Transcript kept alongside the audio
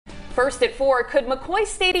first at 4, could McCoy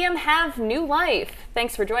Stadium have new life?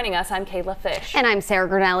 Thanks for joining us. I'm Kayla Fish. And I'm Sarah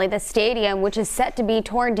Grinelli. The stadium, which is set to be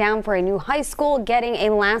torn down for a new high school, getting a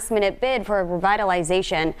last-minute bid for a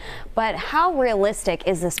revitalization. But how realistic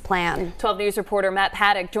is this plan? 12 News reporter Matt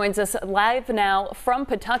Paddock joins us live now from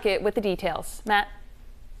Pawtucket with the details. Matt.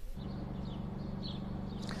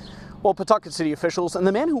 Well, Pawtucket city officials and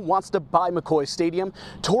the man who wants to buy McCoy Stadium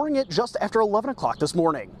touring it just after 11 o'clock this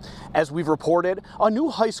morning. As we've reported, a new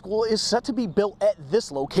high school is set to be built at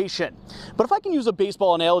this location. But if I can use a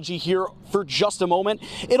baseball analogy here for just a moment,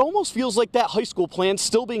 it almost feels like that high school plan,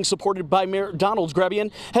 still being supported by Mayor Donald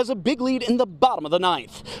Grebian, has a big lead in the bottom of the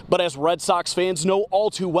ninth. But as Red Sox fans know all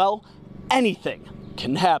too well, anything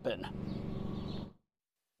can happen.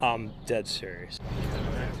 I'm dead serious.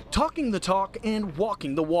 Talking the talk and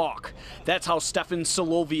walking the walk. That's how Stefan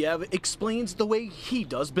Soloviev explains the way he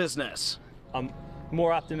does business. I'm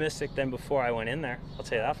more optimistic than before I went in there. I'll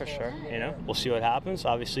tell you that for sure. You know, we'll see what happens.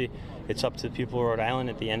 Obviously, it's up to the people of Rhode Island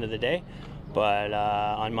at the end of the day. But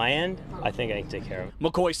on my end, I think I can take care of it.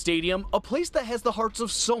 McCoy Stadium, a place that has the hearts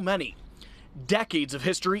of so many. Decades of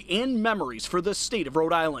history and memories for the state of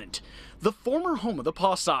Rhode Island. The former home of the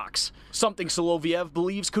Paw Sox. Something Soloviev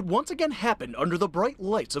believes could once again happen under the bright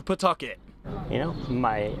lights of Pawtucket. You know,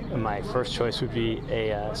 my first choice would be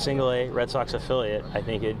a single-A Red Sox affiliate. I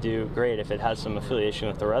think it'd do great if it has some affiliation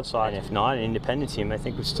with the Red Sox. And if not, an independent team, I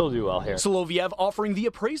think would still do well here. Soloviev offering the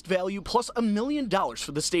appraised value plus $1 million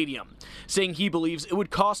for the stadium, saying he believes it would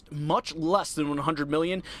cost much less than $100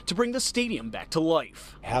 million to bring the stadium back to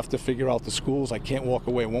life. I have to figure out the schools. I can't walk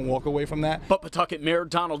away, won't walk away from that. But Pawtucket Mayor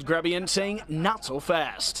Donald Grebian saying not so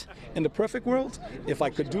fast. In the perfect world, if I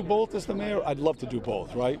could do both as the mayor, I'd love to do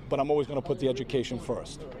both, right? But I'm always going to put the education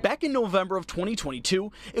first. Back in November of 2022,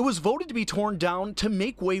 it was voted to be torn down to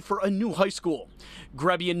make way for a new high school.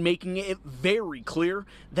 Grebian making it very clear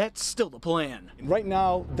that's still the plan. Right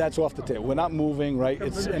now, that's off the table. We're not moving, right?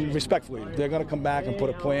 And respectfully, they're going to come back and put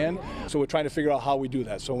a plan. So we're trying to figure out how we do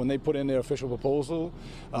that. So when they put in their official proposal,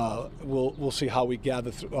 we'll see how we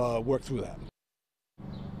work through that.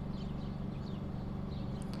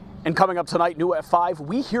 And coming up tonight, new at 5,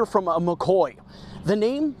 we hear from McCoy, the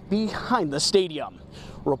name behind the stadium.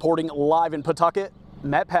 Reporting live in Pawtucket,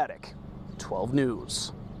 Matt Paddock, 12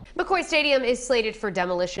 News. McCoy Stadium is slated for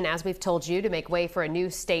demolition, as we've told you, to make way for a new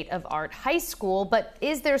state-of-art high school. But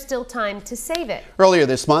is there still time to save it? Earlier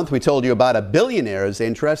this month, we told you about a billionaire's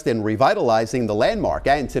interest in revitalizing the landmark.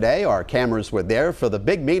 And today, our cameras were there for the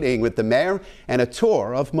big meeting with the mayor and a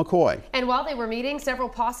tour of McCoy. And while they were meeting, several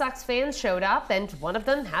Paw Sox fans showed up, and one of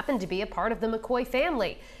them happened to be a part of the McCoy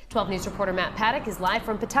family. 12 News reporter Matt Paddock is live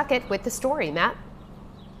from Pawtucket with the story. Matt?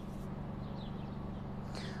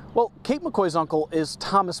 Well, Kate McCoy's uncle is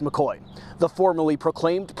Thomas McCoy, the formerly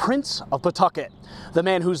proclaimed Prince of Pawtucket, the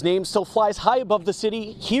man whose name still flies high above the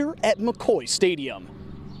city here at McCoy Stadium.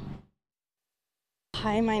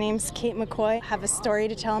 Hi, my name's Kate McCoy. I have a story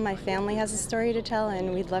to tell. My family has a story to tell,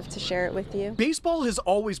 and we'd love to share it with you. Baseball has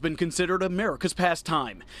always been considered America's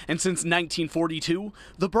pastime, and since 1942,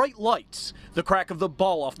 the bright lights, the crack of the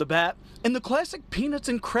ball off the bat, and the classic peanuts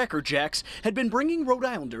and Cracker Jacks had been bringing Rhode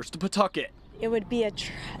Islanders to Pawtucket. It would be a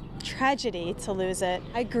tragedy to lose it.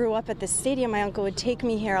 I grew up at the stadium. My uncle would take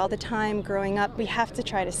me here all the time growing up. We have to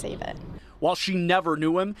try to save it. While she never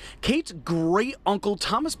knew him, Kate's great uncle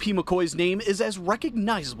Thomas P. McCoy's name is as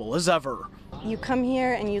recognizable as ever. You come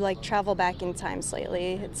here and you travel back in time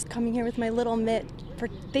slightly. It's coming here with my little mitt for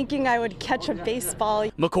thinking I would catch a baseball.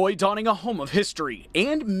 McCoy donning a home of history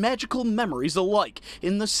and magical memories alike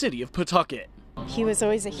in the city of Pawtucket. He was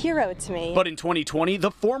always a hero to me. But in 2020, the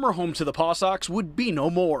former home to the Paw Sox would be no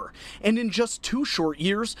more. And in just 2 short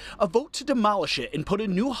years, a vote to demolish it and put a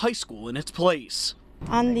new high school in its place.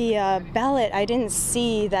 On the ballot, I didn't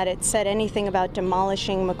see that it said anything about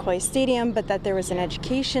demolishing McCoy Stadium, but that there was an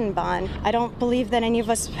education bond. I don't believe that any of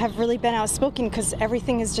us have really been outspoken because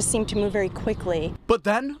everything has just seemed to move very quickly. But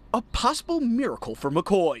then, a possible miracle for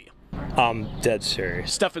McCoy. I'm dead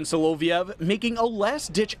serious. Stefan Soloviev making a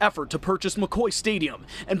last-ditch effort to purchase McCoy Stadium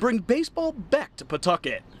and bring baseball back to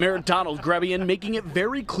Pawtucket. Mayor Donald Grebian making it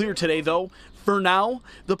very clear today, though, for now,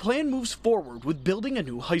 the plan moves forward with building a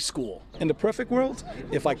new high school. In the perfect world,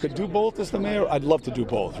 if I could do both as the mayor, I'd love to do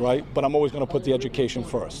both, right? But I'm always going to put the education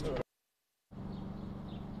first.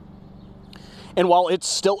 And while it's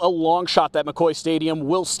still a long shot that McCoy Stadium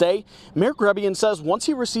will stay, Mayor Grebian says once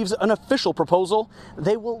he receives an official proposal,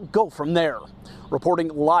 they will go from there. Reporting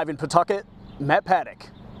live in Pawtucket, Matt Paddock,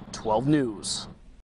 12 News.